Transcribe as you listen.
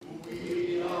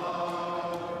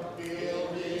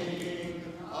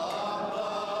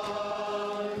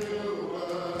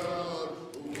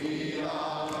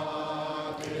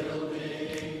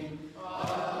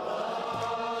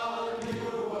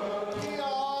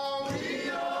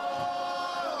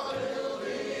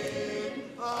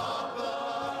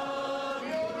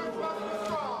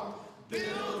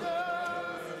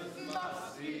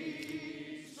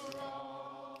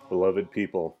beloved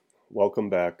people. Welcome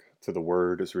back to the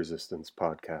Word is Resistance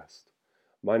podcast.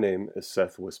 My name is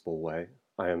Seth Wispelway.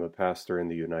 I am a pastor in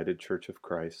the United Church of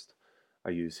Christ.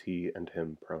 I use he and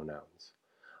him pronouns.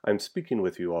 I am speaking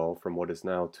with you all from what is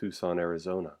now Tucson,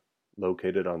 Arizona,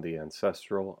 located on the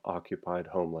ancestral, occupied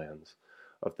homelands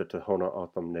of the Tohono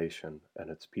O'odham Nation and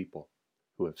its people,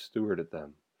 who have stewarded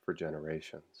them for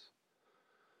generations.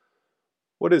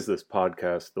 What is this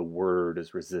podcast, The Word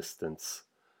is Resistance?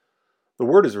 The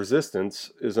Word is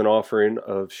Resistance is an offering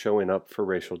of showing up for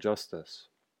racial justice.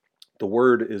 The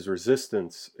Word is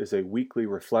Resistance is a weekly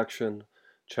reflection,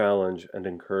 challenge, and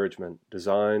encouragement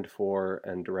designed for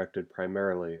and directed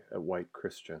primarily at white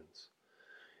Christians.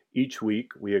 Each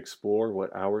week, we explore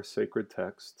what our sacred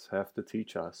texts have to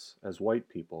teach us as white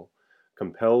people,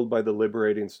 compelled by the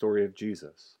liberating story of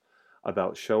Jesus,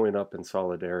 about showing up in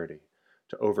solidarity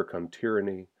to overcome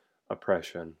tyranny,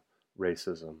 oppression,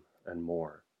 racism, and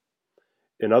more.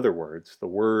 In other words, the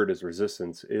Word is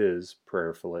Resistance is,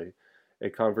 prayerfully,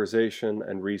 a conversation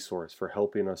and resource for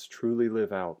helping us truly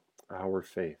live out our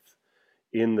faith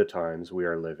in the times we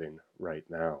are living right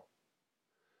now.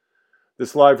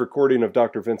 This live recording of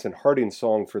Dr. Vincent Harding's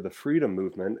song for the Freedom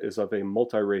Movement is of a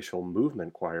multiracial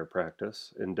movement choir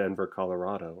practice in Denver,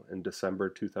 Colorado in December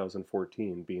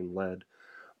 2014, being led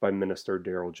by Minister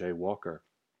Darrell J. Walker.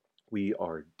 We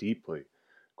are deeply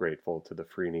grateful to the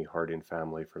Freeney Harding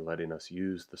family for letting us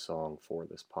use the song for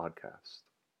this podcast.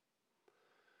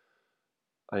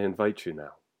 I invite you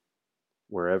now,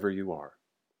 wherever you are,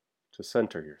 to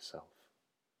center yourself.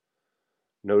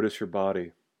 Notice your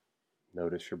body,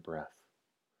 notice your breath.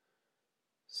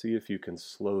 See if you can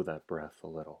slow that breath a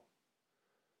little.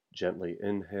 Gently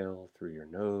inhale through your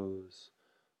nose,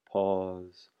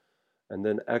 pause, and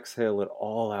then exhale it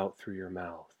all out through your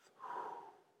mouth.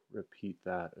 Repeat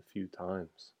that a few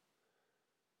times.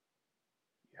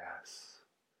 Yes.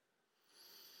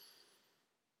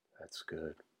 That's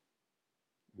good.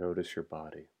 Notice your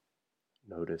body.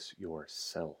 Notice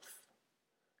yourself.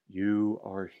 You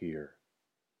are here.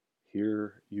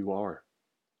 Here you are.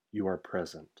 You are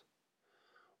present.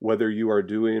 Whether you are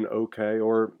doing okay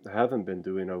or haven't been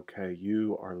doing okay,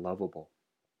 you are lovable.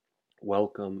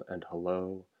 Welcome and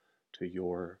hello to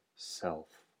yourself.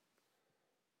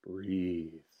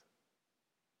 Breathe.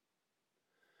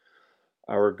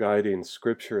 Our guiding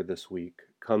scripture this week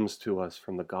comes to us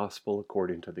from the Gospel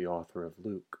according to the author of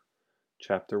Luke,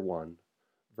 chapter 1,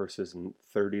 verses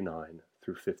 39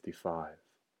 through 55.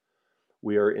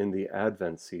 We are in the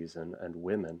Advent season, and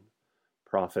women,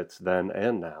 prophets then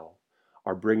and now,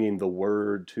 are bringing the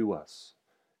word to us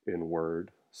in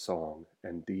word, song,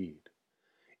 and deed.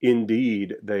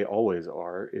 Indeed, they always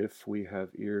are, if we have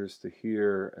ears to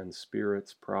hear and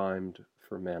spirits primed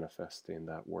for manifesting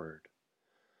that word.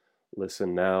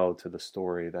 Listen now to the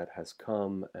story that has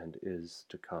come and is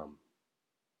to come.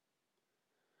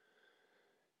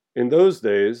 In those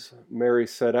days, Mary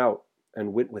set out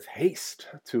and went with haste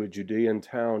to a Judean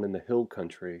town in the hill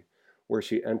country, where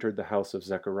she entered the house of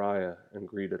Zechariah and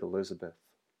greeted Elizabeth.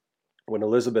 When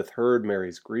Elizabeth heard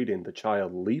Mary's greeting, the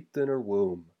child leaped in her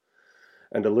womb,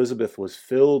 and Elizabeth was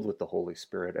filled with the Holy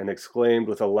Spirit and exclaimed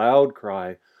with a loud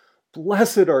cry,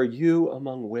 "Blessed are you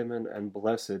among women, and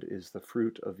blessed is the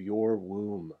fruit of your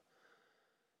womb.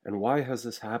 And why has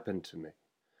this happened to me,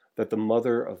 that the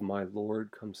mother of my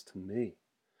Lord comes to me?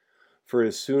 For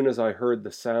as soon as I heard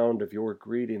the sound of your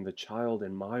greeting, the child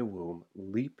in my womb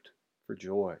leaped for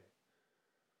joy.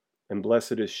 And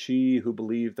blessed is she who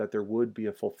believed that there would be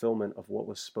a fulfillment of what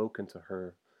was spoken to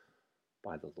her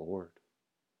by the Lord."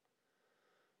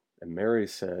 And Mary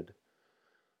said,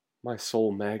 "My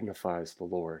soul magnifies the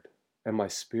Lord, and my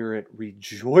spirit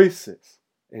rejoices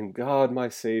in God my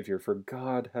Savior, for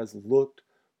God has looked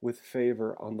with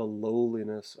favor on the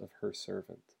lowliness of her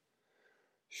servant.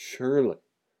 Surely,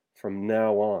 from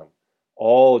now on,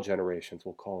 all generations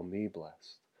will call me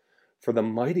blessed, for the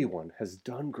Mighty One has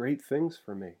done great things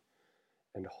for me,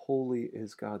 and holy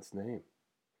is God's name.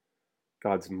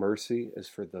 God's mercy is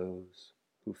for those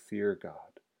who fear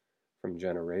God, from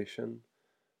generation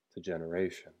to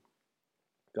generation.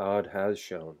 God has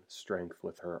shown strength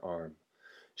with her arm.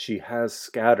 She has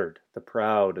scattered the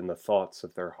proud in the thoughts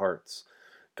of their hearts.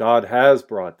 God has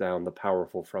brought down the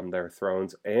powerful from their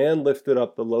thrones and lifted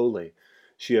up the lowly.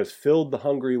 She has filled the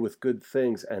hungry with good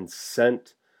things and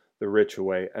sent the rich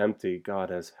away empty. God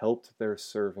has helped their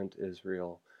servant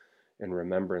Israel in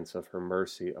remembrance of her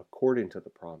mercy, according to the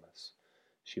promise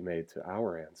she made to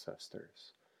our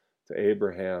ancestors, to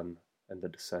Abraham and the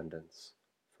descendants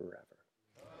forever."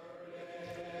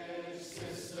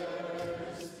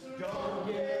 Sisters, don't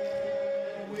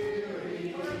get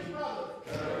weary.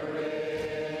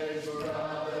 Courage,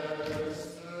 brothers.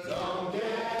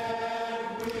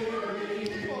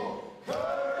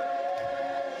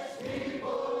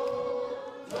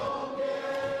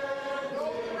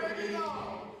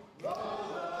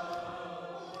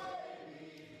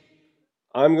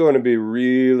 I'm going to be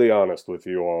really honest with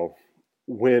you all.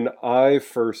 When I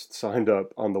first signed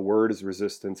up on the Word is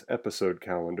Resistance episode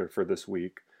calendar for this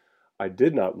week, I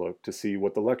did not look to see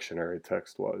what the lectionary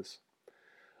text was.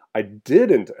 I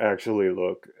didn't actually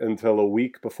look until a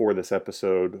week before this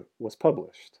episode was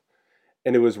published.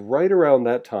 And it was right around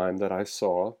that time that I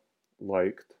saw,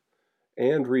 liked,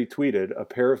 and retweeted a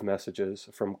pair of messages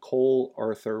from Cole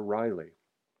Arthur Riley,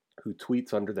 who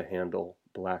tweets under the handle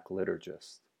Black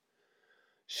Liturgist.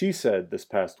 She said this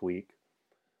past week,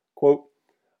 quote,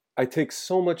 "I take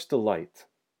so much delight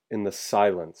in the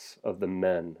silence of the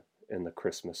men in the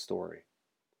Christmas story.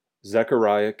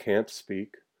 Zechariah can't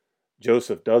speak,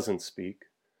 Joseph doesn't speak,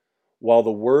 while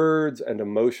the words and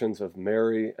emotions of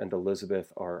Mary and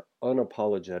Elizabeth are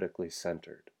unapologetically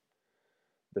centered.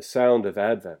 The sound of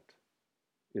Advent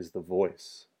is the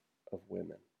voice of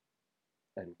women."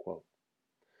 End quote.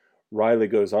 Riley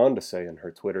goes on to say in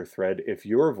her Twitter thread, if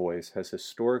your voice has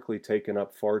historically taken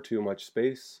up far too much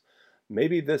space,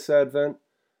 maybe this Advent,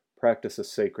 practice a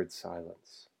sacred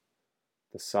silence.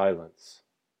 The silence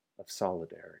of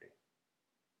solidarity.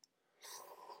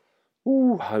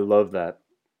 Ooh, I love that.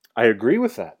 I agree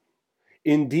with that.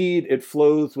 Indeed, it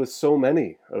flows with so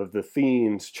many of the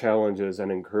themes, challenges,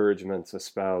 and encouragements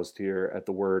espoused here at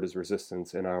the Word is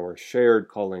Resistance in our shared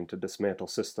calling to dismantle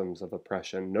systems of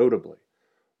oppression, notably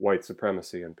white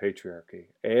supremacy and patriarchy.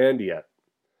 And yet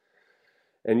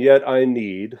I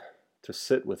need to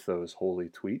sit with those holy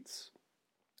tweets,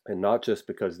 and not just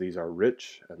because these are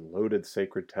rich and loaded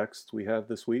sacred texts we have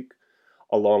this week,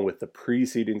 along with the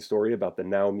preceding story about the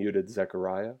now muted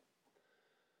Zechariah.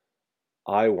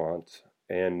 I want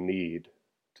and need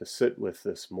to sit with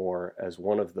this more as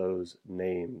one of those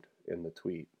named in the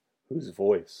tweet, whose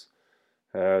voice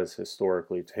has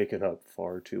historically taken up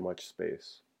far too much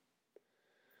space.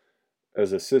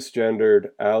 As a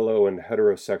cisgendered, allo, and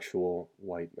heterosexual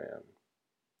white man,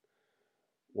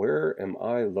 where am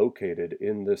I located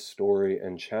in this story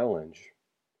and challenge?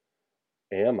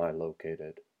 Am I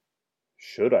located?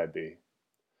 Should I be?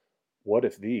 What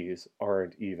if these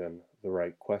aren't even the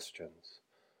right questions?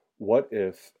 What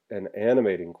if an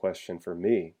animating question for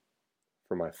me,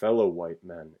 for my fellow white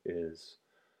men, is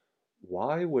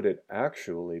why would it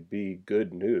actually be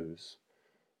good news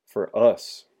for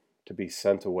us to be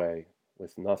sent away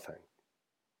with nothing?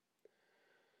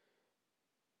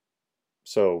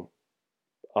 So,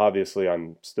 obviously,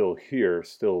 I'm still here,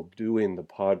 still doing the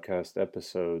podcast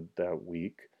episode that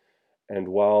week. And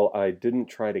while I didn't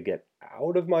try to get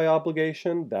out of my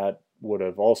obligation, that would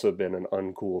have also been an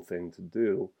uncool thing to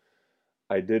do,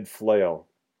 I did flail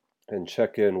and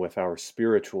check in with our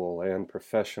spiritual and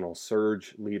professional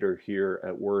surge leader here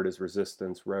at Word is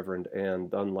Resistance, Reverend Ann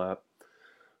Dunlap,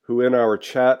 who in our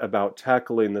chat about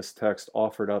tackling this text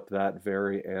offered up that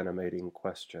very animating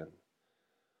question.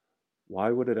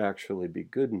 Why would it actually be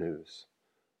good news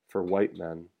for white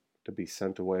men to be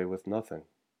sent away with nothing?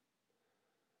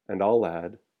 And I'll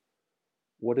add,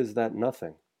 what is that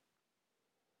nothing?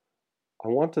 I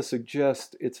want to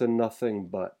suggest it's a nothing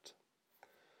but.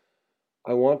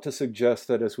 I want to suggest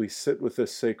that as we sit with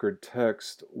this sacred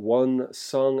text, one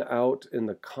sung out in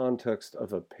the context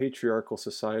of a patriarchal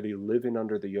society living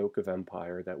under the yoke of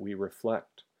empire, that we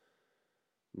reflect,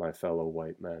 my fellow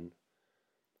white men,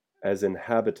 as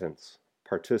inhabitants,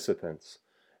 participants,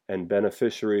 and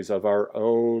beneficiaries of our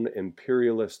own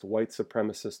imperialist, white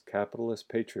supremacist, capitalist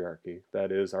patriarchy,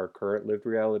 that is our current lived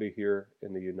reality here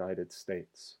in the United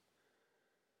States.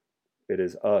 It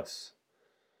is us,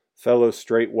 fellow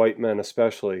straight white men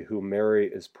especially, who Mary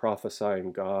is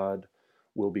prophesying God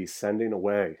will be sending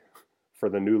away for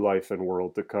the new life and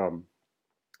world to come.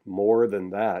 More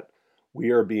than that, we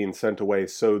are being sent away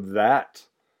so that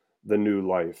the new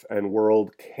life and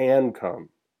world can come.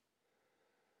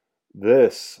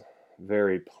 This,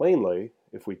 very plainly,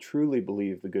 if we truly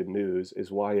believe the good news,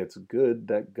 is why it's good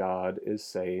that God is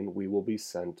saying we will be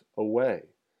sent away.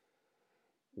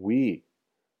 We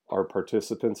are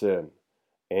participants in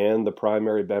and the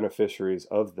primary beneficiaries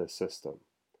of this system.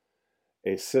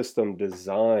 A system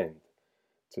designed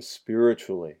to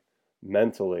spiritually,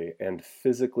 mentally, and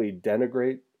physically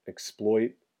denigrate,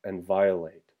 exploit, and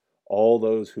violate all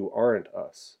those who aren't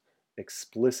us,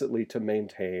 explicitly to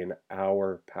maintain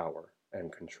our power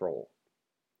and control.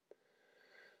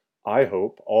 I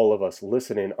hope all of us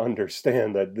listening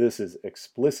understand that this is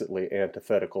explicitly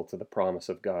antithetical to the promise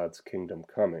of God's kingdom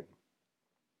coming.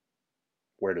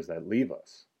 Where does that leave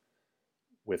us?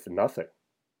 With nothing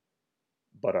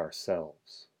but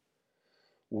ourselves.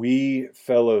 We,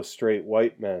 fellow straight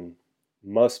white men,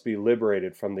 must be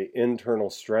liberated from the internal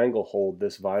stranglehold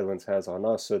this violence has on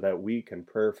us so that we can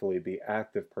prayerfully be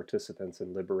active participants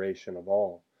in liberation of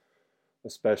all,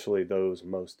 especially those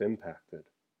most impacted.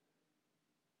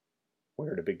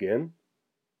 Where to begin?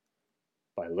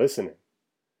 By listening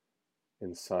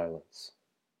in silence.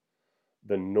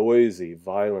 The noisy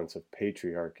violence of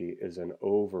patriarchy is an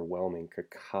overwhelming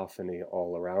cacophony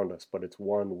all around us, but it's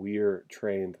one we're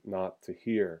trained not to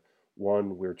hear,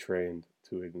 one we're trained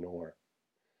to ignore.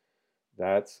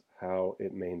 That's how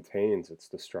it maintains its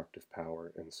destructive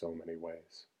power in so many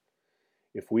ways.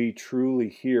 If we truly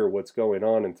hear what's going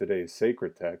on in today's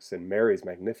sacred text, in Mary's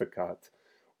Magnificat,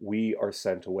 we are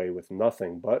sent away with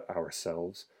nothing but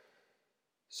ourselves,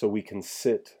 so we can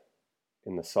sit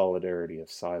in the solidarity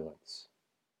of silence,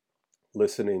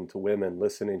 listening to women,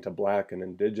 listening to Black and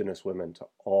Indigenous women, to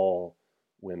all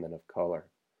women of color,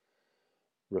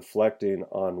 reflecting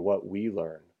on what we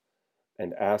learn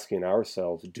and asking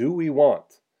ourselves, do we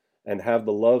want and have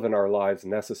the love in our lives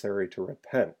necessary to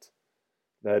repent?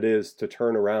 That is, to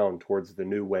turn around towards the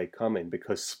new way coming,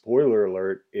 because spoiler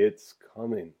alert, it's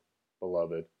coming,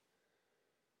 beloved.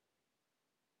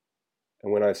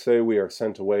 And when I say we are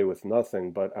sent away with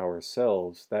nothing but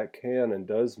ourselves, that can and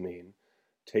does mean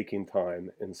taking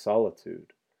time in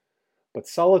solitude. But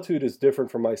solitude is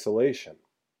different from isolation.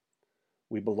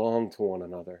 We belong to one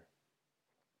another.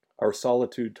 Our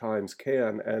solitude times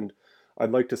can, and I'd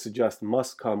like to suggest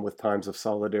must, come with times of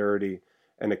solidarity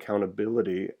and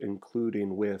accountability,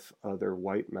 including with other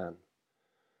white men.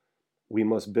 We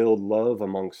must build love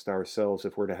amongst ourselves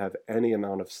if we're to have any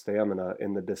amount of stamina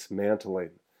in the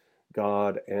dismantling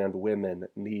God and women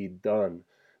need done,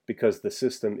 because the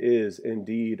system is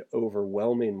indeed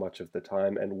overwhelming much of the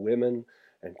time, and women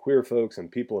and queer folks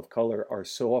and people of color are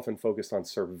so often focused on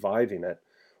surviving it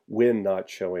when not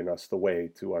showing us the way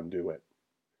to undo it.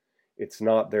 It's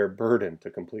not their burden to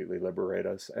completely liberate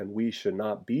us, and we should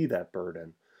not be that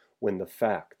burden when the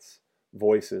facts,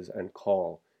 voices, and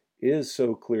call is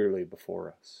so clearly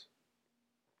before us.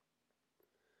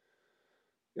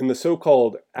 In the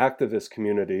so-called activist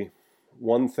community,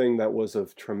 one thing that was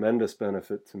of tremendous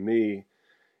benefit to me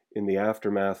in the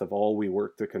aftermath of all we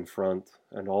worked to confront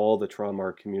and all the trauma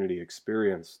our community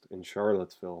experienced in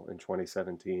Charlottesville in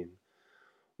 2017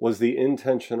 was the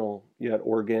intentional yet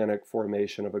organic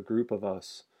formation of a group of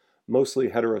us, mostly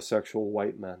heterosexual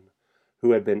white men,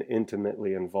 who had been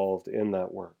intimately involved in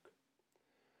that work.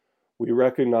 We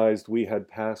recognized we had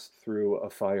passed through a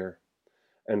fire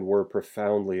and were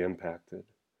profoundly impacted.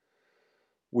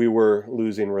 We were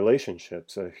losing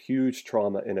relationships, a huge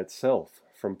trauma in itself,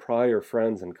 from prior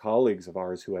friends and colleagues of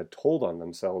ours who had told on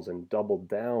themselves and doubled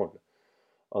down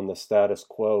on the status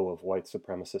quo of white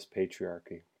supremacist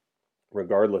patriarchy,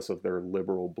 regardless of their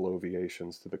liberal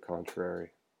bloviations to the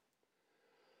contrary.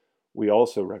 We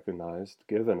also recognized,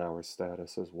 given our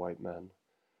status as white men,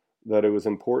 that it was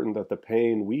important that the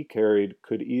pain we carried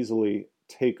could easily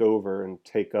take over and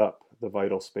take up the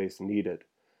vital space needed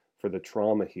for the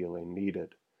trauma healing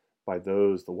needed by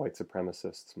those the white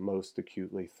supremacists most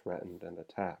acutely threatened and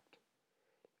attacked.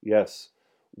 Yes,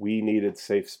 we needed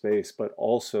safe space, but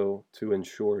also to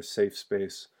ensure safe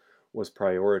space was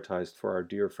prioritized for our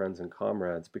dear friends and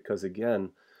comrades, because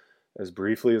again, as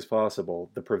briefly as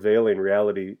possible, the prevailing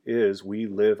reality is we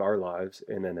live our lives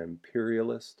in an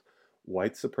imperialist,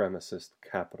 white supremacist,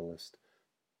 capitalist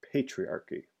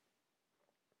patriarchy.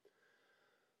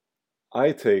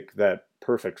 I take that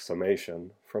perfect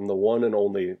summation from the one and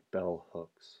only Bell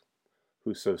Hooks,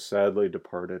 who so sadly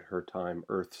departed her time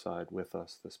earthside with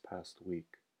us this past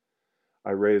week.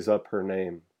 I raise up her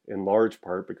name, in large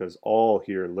part because all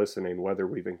here listening, whether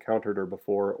we've encountered her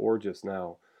before or just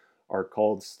now, are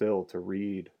called still to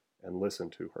read and listen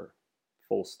to her.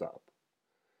 Full stop.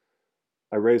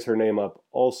 I raise her name up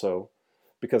also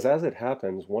because, as it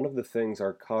happens, one of the things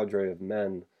our cadre of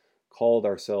men called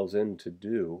ourselves in to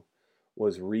do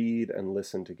was read and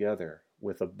listen together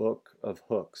with a book of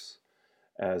Hooks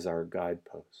as our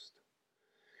guidepost.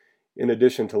 In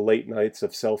addition to late nights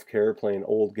of self-care playing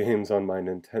old games on my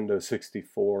Nintendo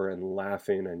 64 and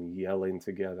laughing and yelling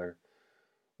together,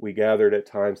 we gathered at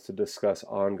times to discuss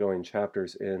ongoing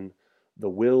chapters in The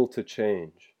Will to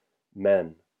Change,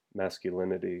 Men,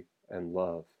 Masculinity, and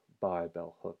Love by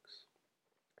Bell Hooks.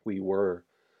 We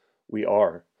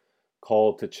are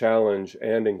called to challenge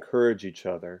and encourage each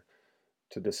other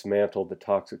to dismantle the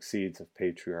toxic seeds of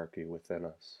patriarchy within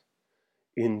us.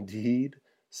 Indeed,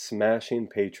 smashing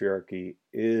patriarchy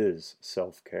is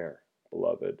self-care,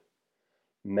 beloved.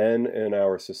 Men in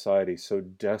our society so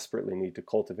desperately need to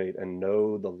cultivate and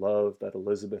know the love that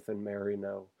Elizabeth and Mary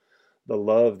know, the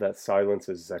love that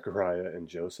silences Zechariah and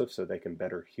Joseph so they can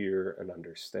better hear and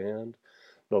understand,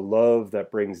 the love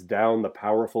that brings down the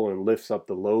powerful and lifts up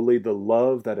the lowly, the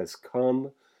love that has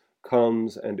come,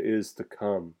 comes, and is to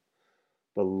come,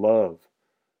 the love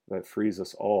that frees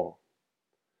us all.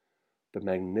 The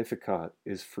Magnificat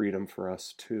is freedom for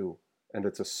us too, and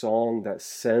it's a song that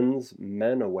sends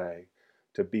men away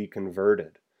to be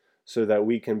converted so that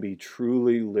we can be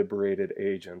truly liberated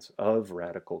agents of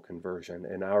radical conversion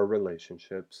in our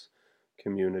relationships,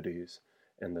 communities,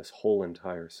 and this whole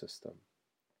entire system.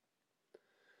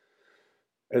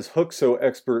 As Hooke so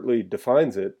expertly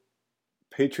defines it,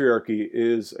 patriarchy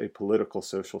is a political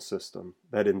social system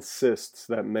that insists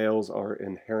that males are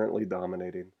inherently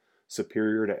dominating,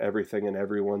 superior to everything and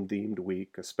everyone deemed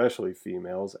weak, especially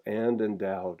females, and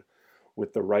endowed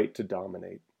with the right to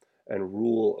dominate and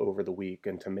rule over the weak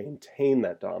and to maintain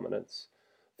that dominance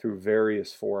through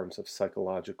various forms of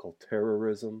psychological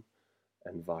terrorism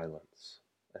and violence.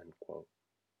 End quote.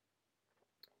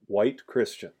 White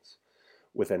Christians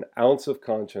with an ounce of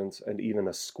conscience and even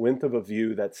a squint of a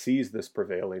view that sees this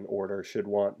prevailing order should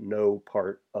want no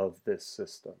part of this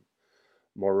system.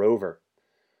 Moreover,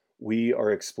 we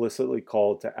are explicitly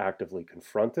called to actively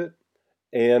confront it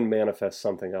and manifest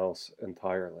something else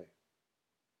entirely.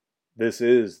 This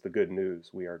is the good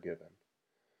news we are given.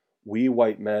 We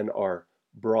white men are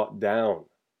brought down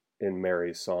in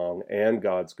Mary's song and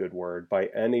God's good word by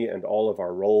any and all of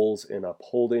our roles in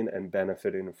upholding and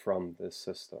benefiting from this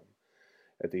system.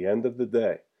 At the end of the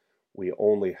day, we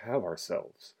only have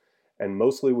ourselves, and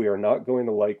mostly we are not going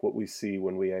to like what we see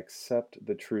when we accept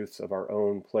the truths of our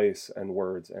own place and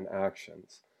words and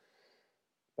actions.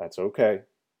 That's okay.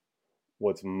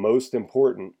 What's most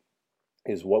important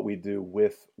is what we do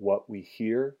with what we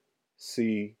hear,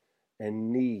 see,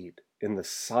 and need in the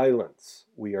silence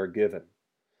we are given.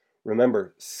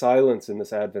 Remember, silence in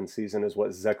this Advent season is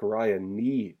what Zechariah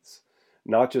needs,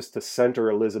 not just to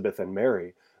center Elizabeth and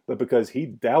Mary, but because he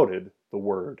doubted the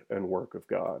word and work of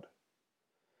God.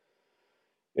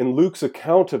 In Luke's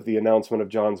account of the announcement of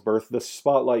John's birth, the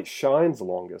spotlight shines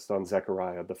longest on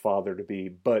Zechariah, the father-to-be,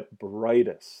 but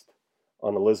brightest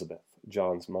on Elizabeth,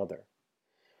 John's mother.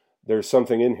 There's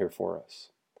something in here for us.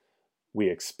 We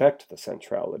expect the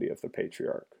centrality of the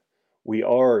patriarch. We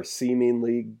are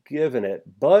seemingly given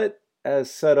it, but as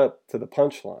set up to the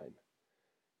punchline.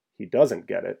 He doesn't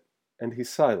get it, and he's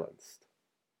silenced.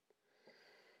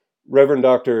 Reverend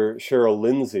Dr. Cheryl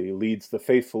Lindsay leads the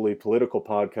Faithfully Political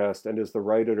podcast and is the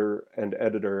writer and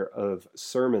editor of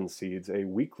Sermon Seeds, a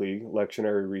weekly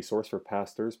lectionary resource for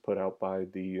pastors put out by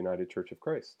the United Church of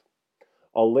Christ.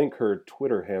 I'll link her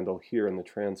Twitter handle here in the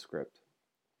transcript.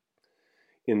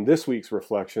 In this week's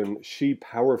reflection, she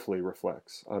powerfully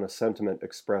reflects on a sentiment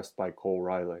expressed by Cole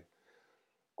Riley.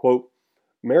 Quote,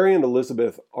 Mary and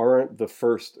Elizabeth aren't the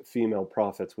first female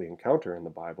prophets we encounter in the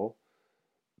Bible.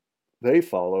 They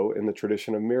follow in the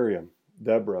tradition of Miriam,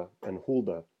 Deborah, and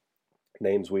Huldah,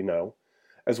 names we know,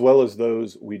 as well as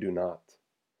those we do not.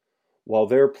 While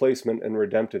their placement in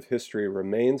redemptive history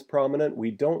remains prominent, we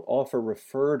don't often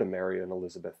refer to Mary and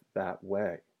Elizabeth that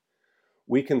way.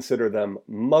 We consider them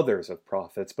mothers of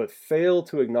prophets, but fail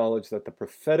to acknowledge that the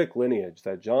prophetic lineage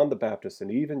that John the Baptist and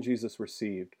even Jesus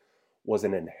received was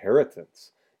an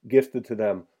inheritance gifted to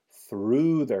them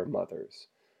through their mothers.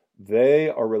 They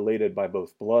are related by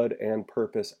both blood and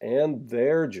purpose, and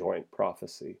their joint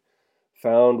prophecy,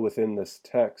 found within this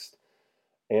text,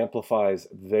 amplifies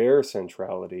their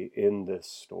centrality in this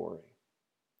story.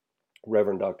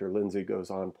 Reverend Dr. Lindsay goes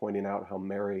on pointing out how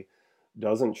Mary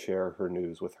doesn't share her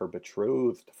news with her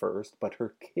betrothed first, but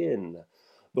her kin,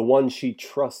 the one she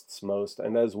trusts most,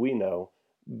 and as we know,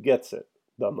 gets it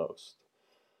the most.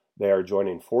 They are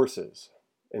joining forces,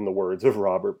 in the words of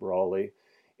Robert Brawley.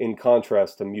 In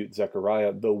contrast to mute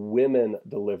Zechariah, the women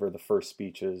deliver the first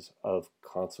speeches of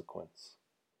consequence.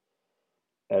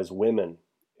 As women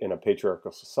in a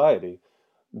patriarchal society,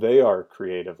 they are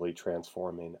creatively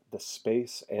transforming the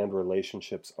space and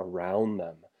relationships around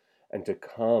them, and to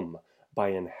come by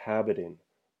inhabiting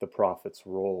the prophet's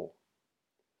role.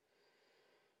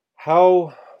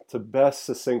 How to best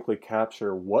succinctly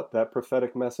capture what that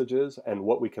prophetic message is and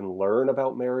what we can learn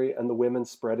about Mary and the women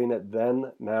spreading it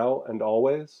then, now, and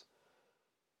always?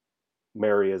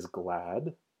 Mary is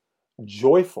glad,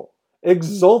 joyful,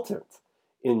 exultant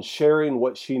in sharing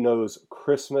what she knows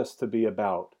Christmas to be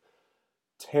about,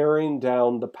 tearing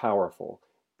down the powerful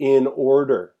in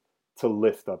order to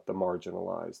lift up the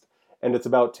marginalized. And it's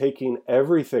about taking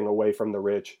everything away from the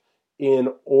rich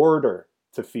in order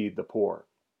to feed the poor,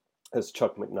 as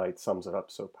Chuck McKnight sums it up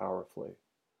so powerfully.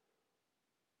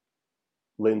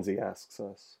 Lindsay asks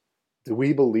us, do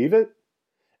we believe it?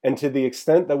 And to the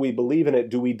extent that we believe in it,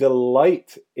 do we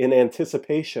delight in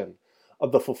anticipation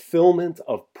of the fulfillment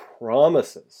of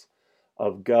promises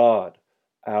of God,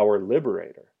 our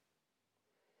liberator?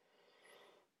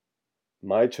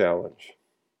 My challenge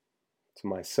to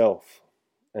myself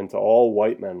and to all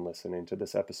white men listening to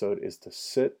this episode is to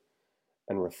sit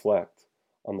and reflect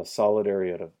on the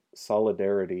solidarity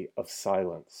of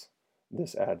silence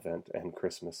this Advent and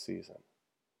Christmas season.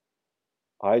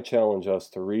 I challenge us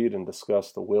to read and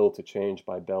discuss The Will to Change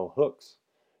by Bell Hooks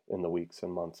in the weeks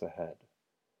and months ahead.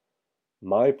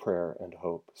 My prayer and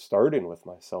hope, starting with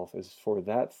myself, is for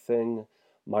that thing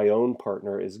my own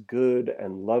partner is good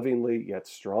and lovingly yet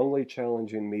strongly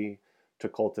challenging me to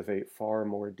cultivate far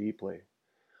more deeply.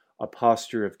 A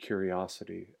posture of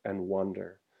curiosity and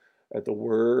wonder at the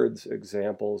words,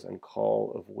 examples, and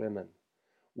call of women,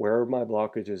 where my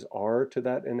blockages are to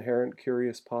that inherent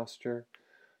curious posture,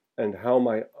 and how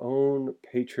my own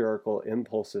patriarchal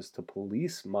impulses to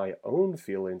police my own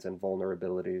feelings and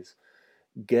vulnerabilities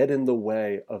get in the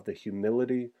way of the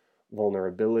humility,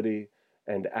 vulnerability,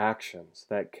 and actions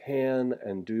that can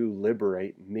and do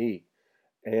liberate me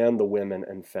and the women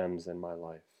and femmes in my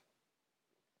life.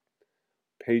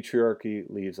 Patriarchy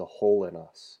leaves a hole in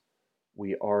us.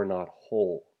 We are not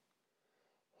whole.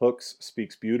 Hooks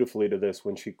speaks beautifully to this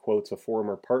when she quotes a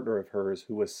former partner of hers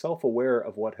who was self-aware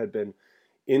of what had been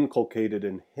inculcated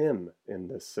in him in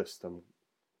this system.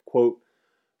 Quote,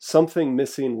 "Something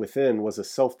missing within was a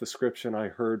self-description I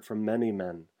heard from many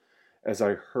men as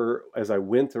I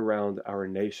went around our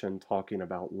nation talking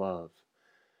about love.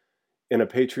 In a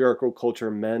patriarchal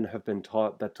culture, men have been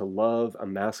taught that to love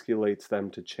emasculates them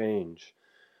to change,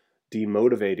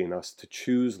 demotivating us to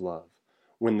choose love,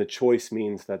 when the choice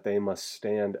means that they must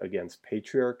stand against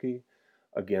patriarchy,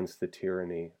 against the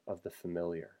tyranny of the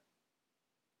familiar."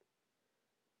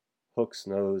 Hooks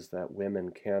knows that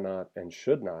women cannot and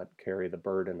should not carry the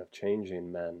burden of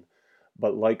changing men,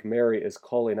 but like Mary is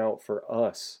calling out for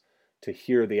us to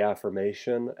hear the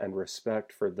affirmation and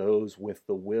respect for those with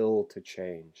the will to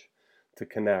change, to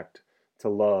connect, to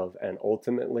love, and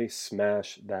ultimately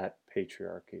smash that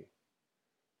patriarchy.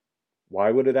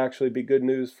 Why would it actually be good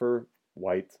news for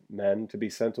white men to be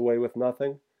sent away with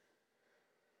nothing?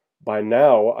 By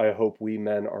now, I hope we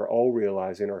men are all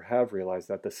realizing or have realized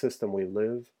that the system we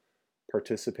live,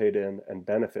 participate in, and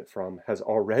benefit from has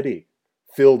already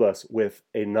filled us with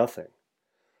a nothing.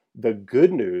 The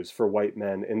good news for white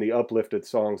men in the uplifted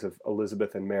songs of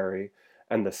Elizabeth and Mary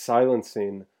and the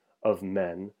silencing of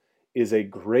men is a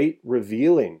great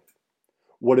revealing.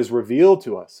 What is revealed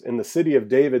to us in the city of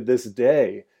David this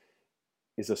day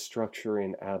is a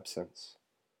structuring absence,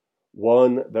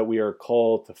 one that we are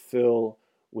called to fill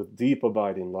with deep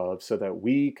abiding love so that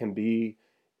we can be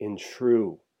in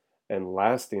true and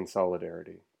lasting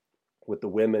solidarity with the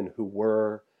women who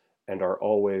were and are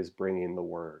always bringing the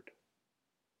word.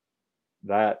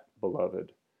 That,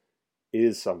 beloved,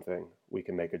 is something we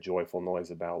can make a joyful noise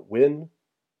about when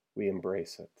we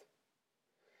embrace it.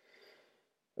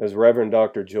 As Reverend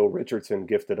Dr. Jill Richardson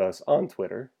gifted us on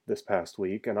Twitter this past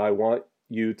week, and I want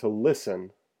you to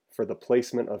listen for the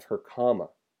placement of her comma.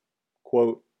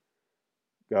 Quote,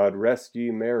 "God rest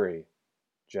ye merry,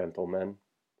 gentlemen,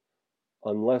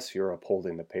 unless you're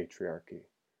upholding the patriarchy.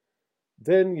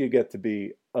 Then you get to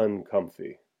be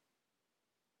uncomfy."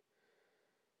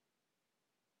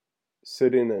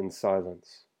 Sitting in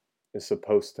silence is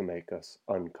supposed to make us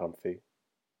uncomfy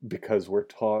because we're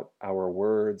taught our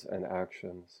words and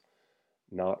actions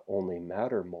not only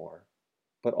matter more,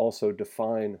 but also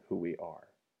define who we are.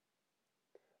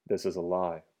 This is a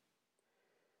lie.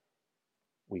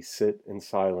 We sit in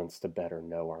silence to better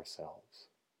know ourselves,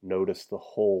 notice the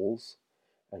holes,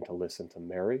 and to listen to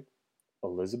Mary,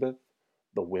 Elizabeth,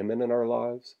 the women in our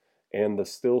lives, and the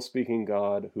still speaking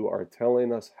God who are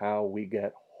telling us how we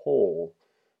get whole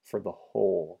for the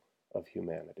whole of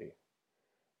humanity.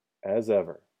 As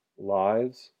ever,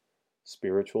 lives,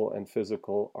 spiritual and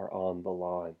physical, are on the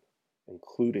line,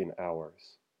 including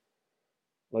ours.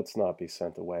 Let's not be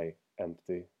sent away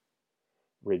empty.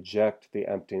 Reject the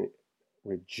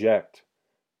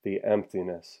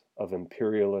emptiness of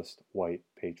imperialist white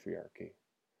patriarchy.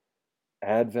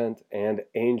 Advent and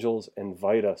angels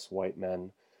invite us, white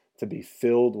men, to be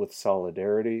filled with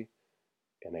solidarity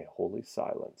in a holy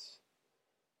silence.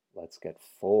 Let's get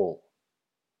full.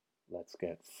 Let's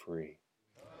get free.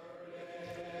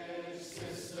 Courage,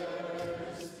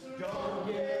 sisters, don't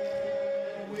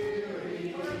get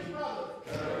weary.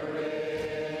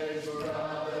 Courage,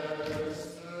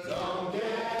 brothers, don't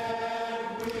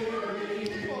get weary.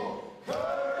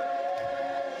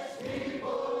 Courage,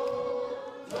 people,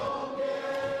 don't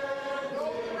get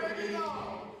weary.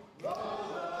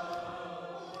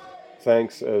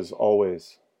 Thanks, as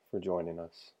always, for joining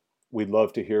us. We'd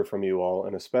love to hear from you all,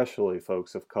 and especially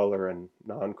folks of color and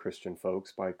non Christian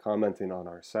folks, by commenting on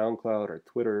our SoundCloud or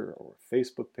Twitter or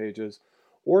Facebook pages,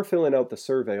 or filling out the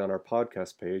survey on our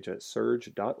podcast page at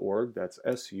surj.org. That's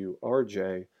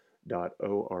SURJ.org.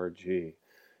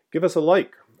 Give us a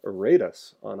like or rate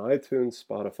us on iTunes,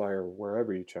 Spotify, or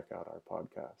wherever you check out our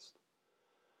podcast.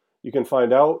 You can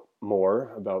find out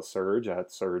more about Surge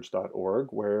at surge.org,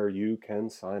 where you can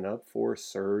sign up for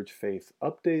Surge Faith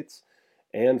updates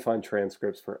and find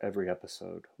transcripts for every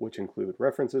episode, which include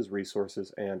references,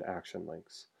 resources, and action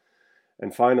links.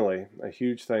 And finally, a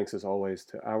huge thanks as always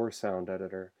to our sound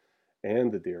editor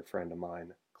and a dear friend of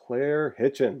mine, Claire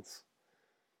Hitchens.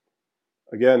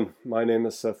 Again, my name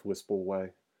is Seth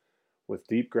Wispelway. With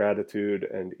deep gratitude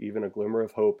and even a glimmer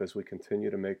of hope as we continue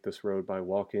to make this road by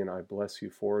walking, I bless you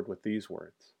forward with these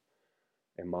words,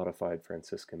 a modified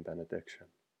Franciscan benediction.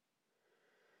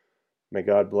 May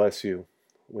God bless you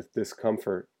with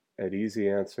discomfort at easy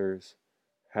answers,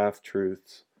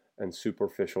 half-truths, and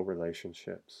superficial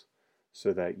relationships,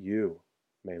 so that you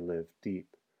may live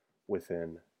deep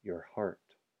within your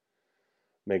heart.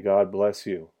 May God bless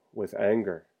you with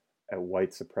anger at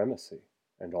white supremacy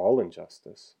and all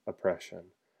injustice,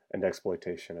 oppression, and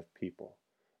exploitation of people,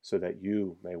 so that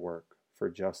you may work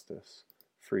for justice,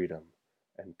 freedom,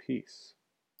 and peace.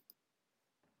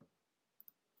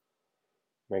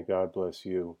 May God bless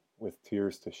you with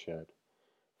tears to shed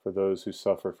for those who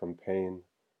suffer from pain,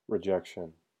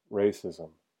 rejection, racism,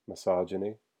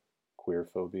 misogyny,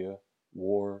 queerphobia,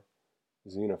 war,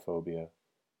 xenophobia,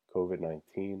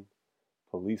 COVID-19,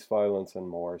 police violence, and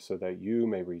more, so that you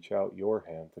may reach out your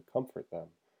hand to comfort them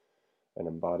and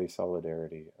embody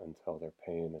solidarity until their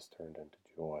pain is turned into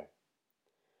joy.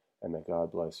 And may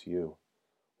God bless you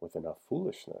with enough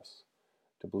foolishness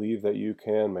to believe that you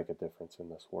can make a difference in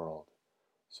this world,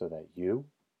 so that you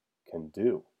can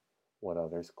do what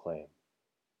others claim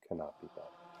cannot be done.